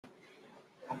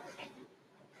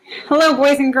Hello,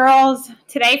 boys and girls.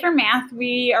 Today for math,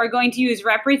 we are going to use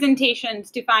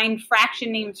representations to find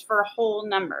fraction names for whole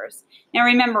numbers. Now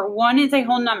remember, 1 is a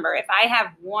whole number. If I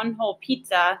have one whole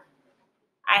pizza,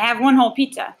 I have one whole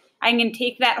pizza. I can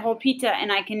take that whole pizza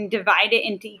and I can divide it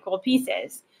into equal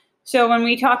pieces. So when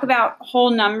we talk about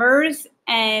whole numbers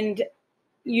and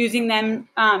using them,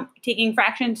 taking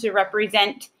fractions to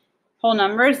represent whole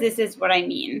numbers, this is what I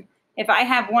mean. If I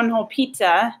have one whole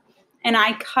pizza and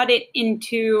I cut it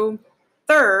into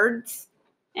thirds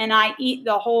and I eat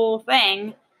the whole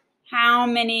thing, how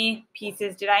many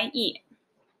pieces did I eat?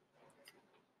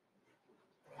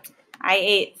 I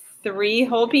ate 3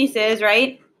 whole pieces,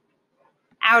 right?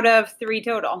 Out of 3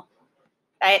 total.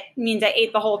 That means I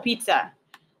ate the whole pizza,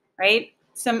 right?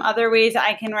 Some other ways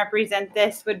I can represent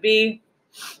this would be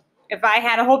if I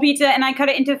had a whole pizza and I cut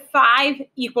it into 5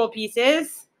 equal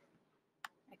pieces,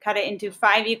 cut it into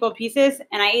 5 equal pieces,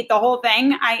 and I ate the whole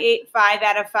thing. I ate 5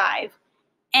 out of 5.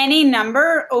 Any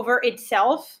number over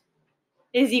itself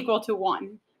is equal to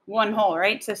 1 whole,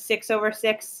 right? So 6 over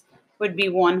 6 would be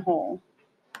 1 whole.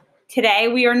 Today,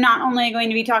 we are not only going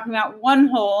to be talking about 1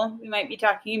 whole, we might be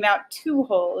talking about 2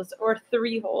 wholes or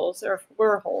 3 wholes or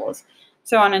 4 wholes,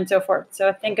 so on and so forth.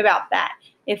 So think about that.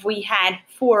 If we had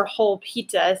 4 whole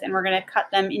pizzas and we're going to cut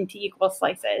them into equal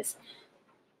slices,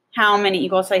 how many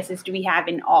equal slices do we have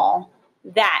in all?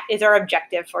 That is our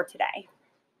objective for today.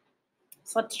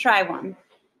 So let's try one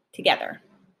together.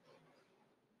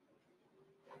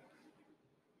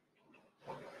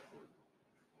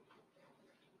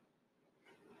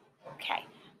 Okay,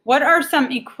 what are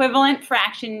some equivalent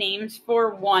fraction names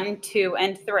for 1, 2,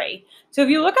 and 3? So if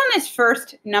you look on this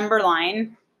first number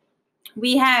line,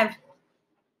 we have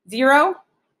 0,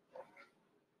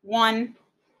 1,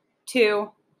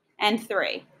 2, and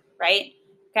 3, right?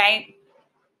 Okay,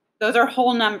 those are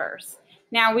whole numbers.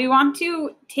 Now we want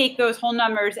to take those whole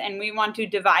numbers and we want to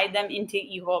divide them into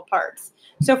equal parts.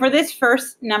 So for this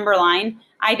first number line,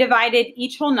 I divided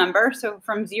each whole number. So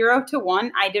from 0 to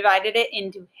 1, I divided it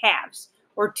into halves,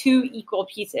 or 2 equal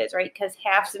pieces, right? Because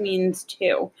halves means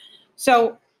 2.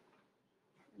 So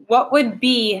what would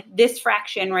be this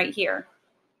fraction right here?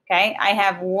 Okay, I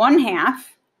have 1/2.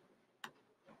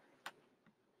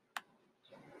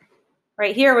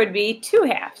 Right here would be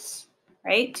 2/2,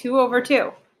 right? 2 over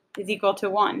 2 is equal to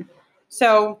 1.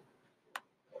 So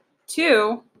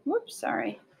 2, whoops,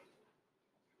 sorry.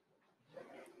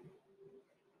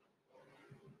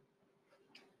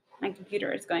 My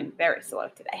computer is going very slow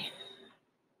today.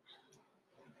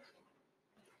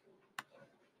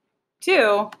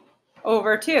 2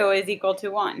 over 2 is equal to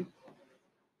 1.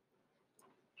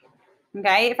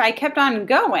 Okay, if I kept on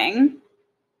going,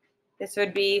 this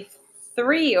would be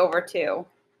 3 over 2.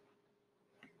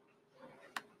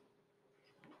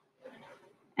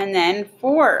 And then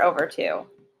 4 over 2.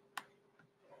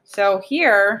 So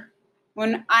here,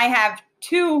 when I have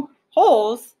 2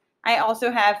 wholes, I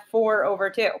also have 4 over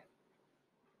 2.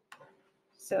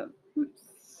 So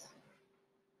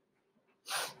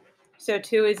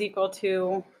 2 is equal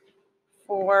to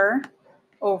 4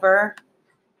 over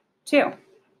 2.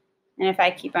 And if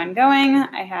I keep on going,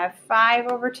 I have 5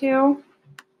 over 2,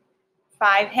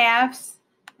 5/2,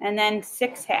 and then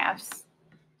 6/2.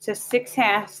 So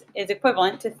 6/2 is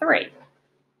equivalent to 3.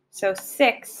 So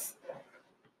 6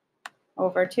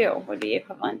 over 2 would be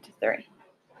equivalent to 3.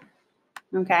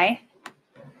 Okay,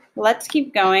 let's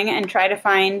keep going and try to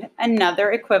find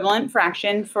another equivalent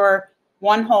fraction for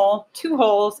 1 whole, 2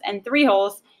 wholes, and 3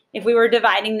 wholes if we were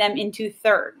dividing them into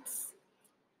thirds.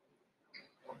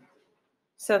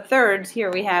 So thirds, here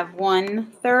we have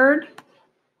 1/3,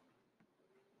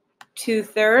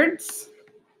 2/3,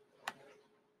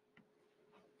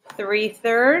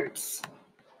 3/3.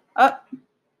 Oh,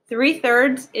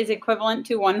 3/3 is equivalent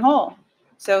to 1 whole.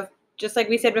 So just like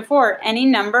we said before, any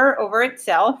number over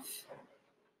itself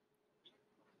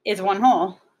is 1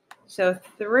 whole. So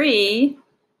 3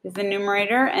 is the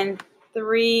numerator and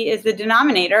 3 is the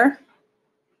denominator.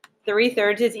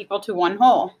 3/3 is equal to 1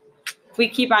 whole. If we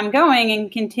keep on going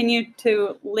and continue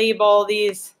to label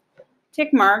these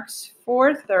tick marks,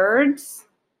 4/3,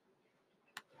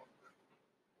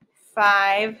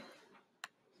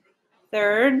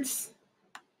 5/3,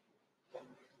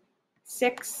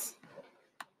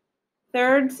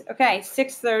 6/3. Okay,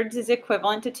 6/3 is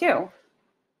equivalent to 2.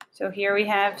 So here we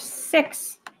have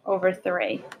 6 over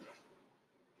 3.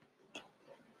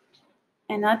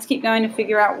 And let's keep going to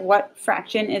figure out what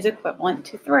fraction is equivalent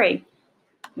to 3.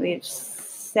 We have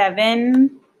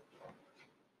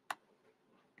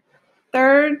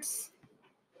 7/3,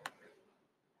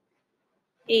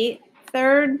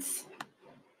 8/3,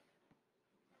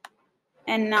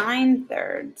 and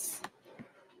 9/3.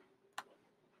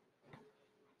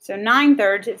 So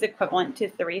 9/3 is equivalent to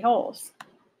 3 wholes.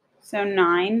 So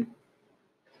 9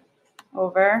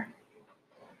 over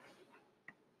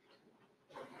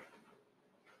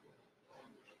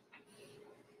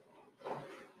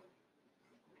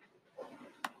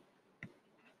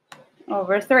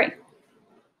 3.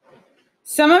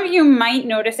 Some of you might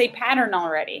notice a pattern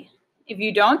already. If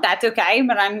you don't, that's okay,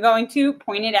 but I'm going to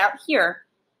point it out here.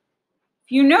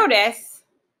 If you notice,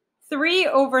 3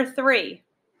 over 3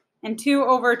 and 2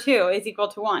 over 2 is equal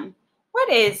to 1. What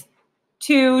is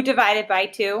 2 divided by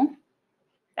 2?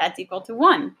 That's equal to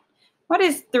 1. What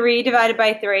is 3 divided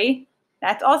by 3?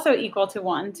 That's also equal to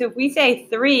 1. So if we say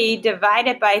 3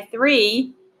 divided by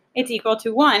 3, it's equal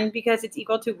to 1 because it's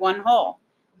equal to 1 whole.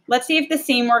 Let's see if the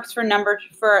same works for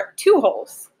 2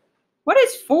 wholes. What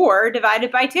is 4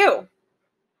 divided by 2?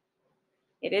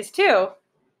 It is 2.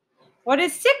 What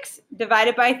is 6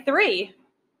 divided by 3?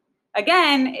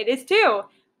 Again, it is 2.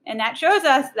 And that shows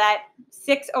us that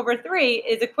 6 over 3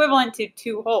 is equivalent to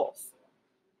 2 wholes.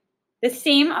 The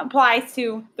same applies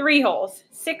to 3 wholes.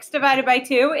 6 divided by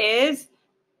 2 is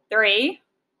 3.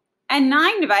 And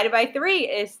 9 divided by 3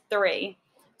 is 3.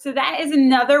 So that is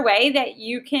another way that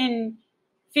you can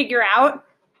figure out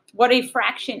what a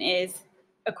fraction is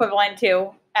equivalent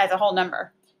to as a whole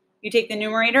number. You take the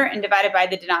numerator and divide it by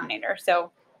the denominator.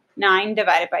 So 9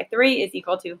 divided by 3 is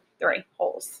equal to 3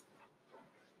 wholes.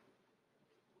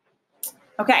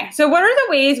 Okay, so what are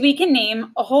the ways we can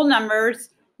name whole numbers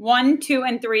 1, 2,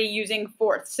 and 3 using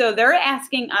fourths? So they're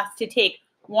asking us to take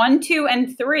 1, 2,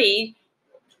 and 3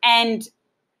 and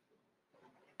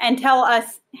tell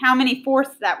us how many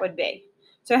fourths that would be.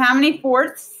 So how many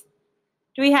fourths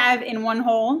do we have in 1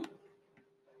 whole?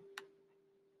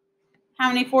 How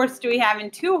many fourths do we have in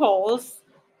 2 wholes?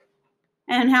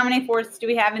 And how many fourths do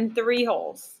we have in 3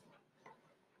 wholes?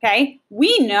 Okay,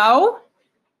 we know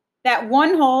that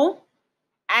 1 whole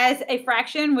as a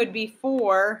fraction would be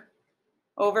 4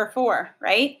 over 4,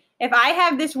 right? If I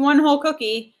have this 1 whole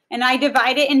cookie and I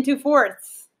divide it into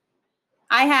fourths,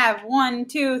 I have 1,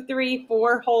 2, 3,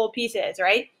 4 whole pieces,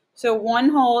 right? So 1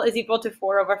 whole is equal to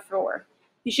 4 over 4.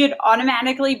 You should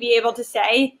automatically be able to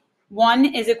say 1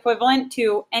 is equivalent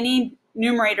to any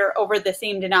numerator over the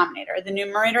same denominator. The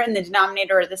numerator and the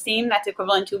denominator are the same. That's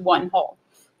equivalent to 1 whole.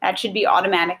 That should be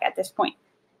automatic at this point.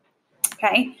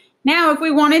 Okay. Now, if we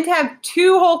wanted to have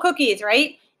 2 whole cookies,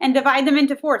 right, and divide them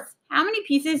into fourths, how many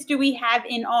pieces do we have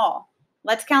in all?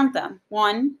 Let's count them.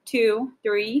 1, 2,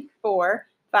 3, 4,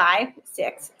 5,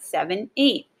 6, 7,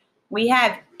 8. We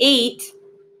have 8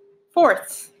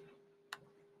 fourths.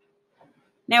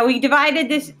 Now, we divided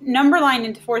this number line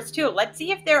into fourths too. Let's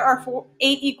see if there are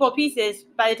 8 equal pieces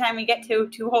by the time we get to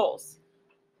 2 wholes.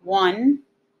 1,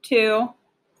 2,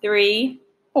 3,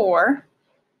 4,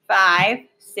 5,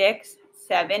 6,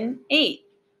 7, 8.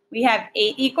 We have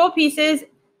 8 equal pieces,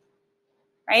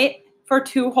 right, for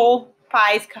 2 whole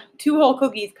pies, 2 whole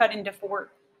cookies cut into 4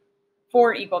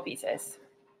 equal pieces.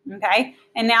 Okay,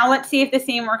 and now let's see if the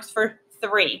same works for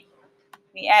 3.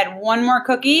 We add 1 more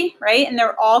cookie, right, and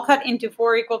they're all cut into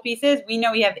 4 equal pieces. We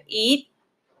know we have 8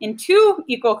 in 2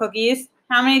 equal cookies.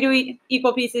 How many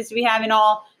equal pieces do we have in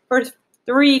all for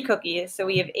 3 cookies? So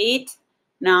we have 8,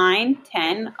 9,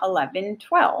 10, 11,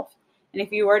 12. And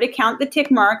if you were to count the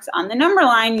tick marks on the number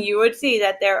line, you would see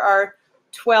that there are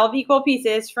 12 equal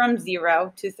pieces from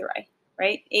 0 to 3,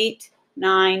 right? 8,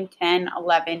 9, 10,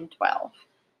 11, 12.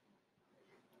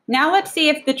 Now let's see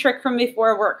if the trick from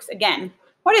before works. Again,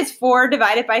 what is 4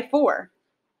 divided by 4?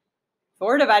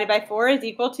 4 divided by 4 is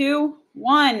equal to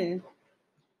 1.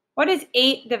 What is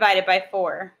 8 divided by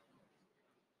 4?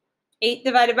 8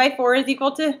 divided by 4 is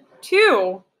equal to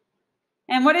 2.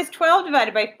 And what is 12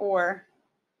 divided by 4?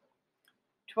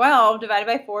 12 divided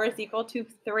by 4 is equal to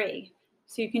 3.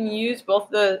 So you can use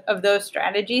both of those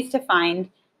strategies to find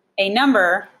a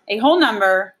number, a whole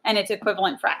number, and its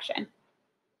equivalent fraction.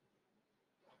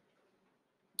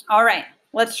 All right,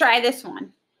 let's try this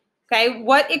one. Okay,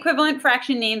 what equivalent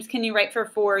fraction names can you write for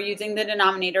 4 using the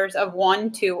denominators of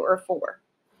 1, 2, or 4?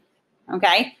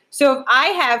 Okay, so if I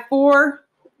have 4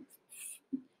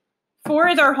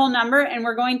 is our whole number, and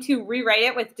we're going to rewrite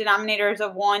it with denominators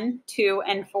of 1, 2,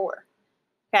 and 4.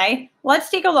 Okay, let's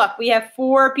take a look. We have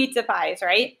 4 pizza pies,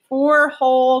 right? 4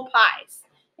 whole pies.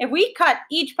 If we cut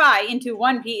each pie into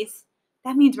 1 piece,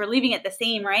 that means we're leaving it the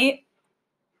same, right?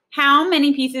 How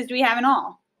many pieces do we have in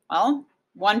all? Well,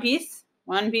 1 piece,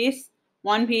 1 piece,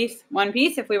 1 piece, 1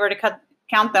 piece. If we were to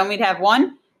count them, we'd have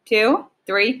 1, 2,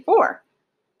 3, 4.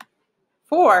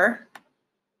 4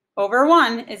 over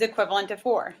 1 is equivalent to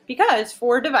 4 because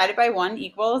 4 divided by 1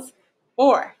 equals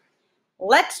 4.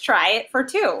 Let's try it for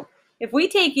 2. if we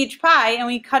take each pie and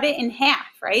we cut it in half,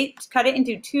 right? Cut it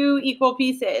into 2 equal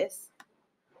pieces.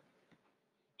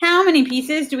 How many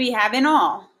pieces do we have in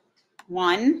all?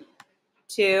 1,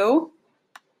 2,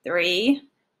 3,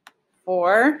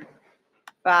 4,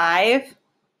 5,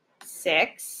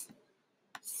 6,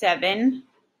 7,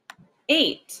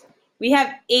 8. We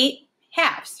have 8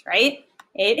 halves, right?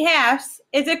 8 halves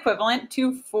is equivalent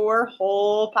to 4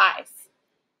 whole pies.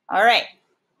 All right.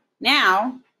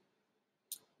 Now,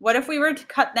 what if we were to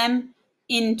cut them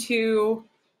into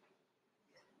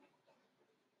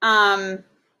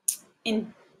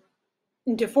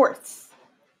fourths?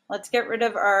 Let's get rid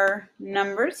of our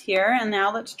numbers here, and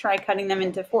now let's try cutting them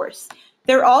into fourths.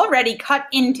 They're already cut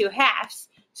into halves,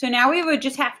 so now we would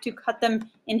just have to cut them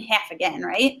in half again,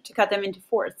 right? To cut them into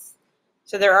fourths.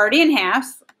 So they're already in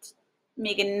halves. Let's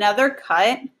make another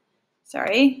cut.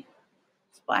 Sorry,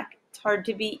 it's black. It's hard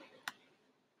to be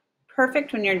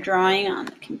perfect when you're drawing on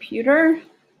the computer.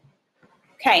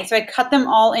 Okay, so I cut them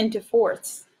all into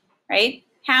fourths, right?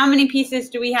 How many pieces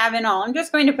do we have in all? I'm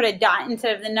just going to put a dot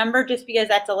instead of the number just because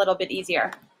that's a little bit easier.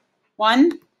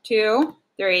 1, 2,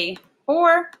 3,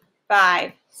 4,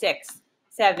 5, 6,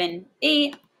 7,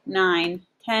 8, 9,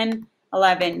 10,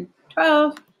 11,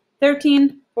 12,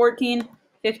 13, 14,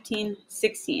 15,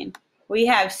 16. We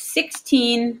have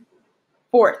 16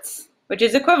 fourths, which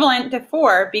is equivalent to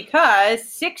 4 because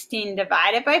 16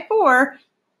 divided by 4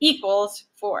 equals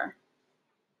 4.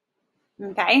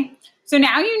 Okay, so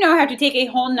now you know how to take a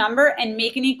whole number and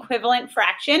make an equivalent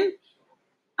fraction.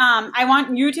 I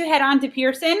want you to head on to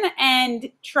Pearson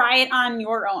and try it on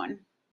your own.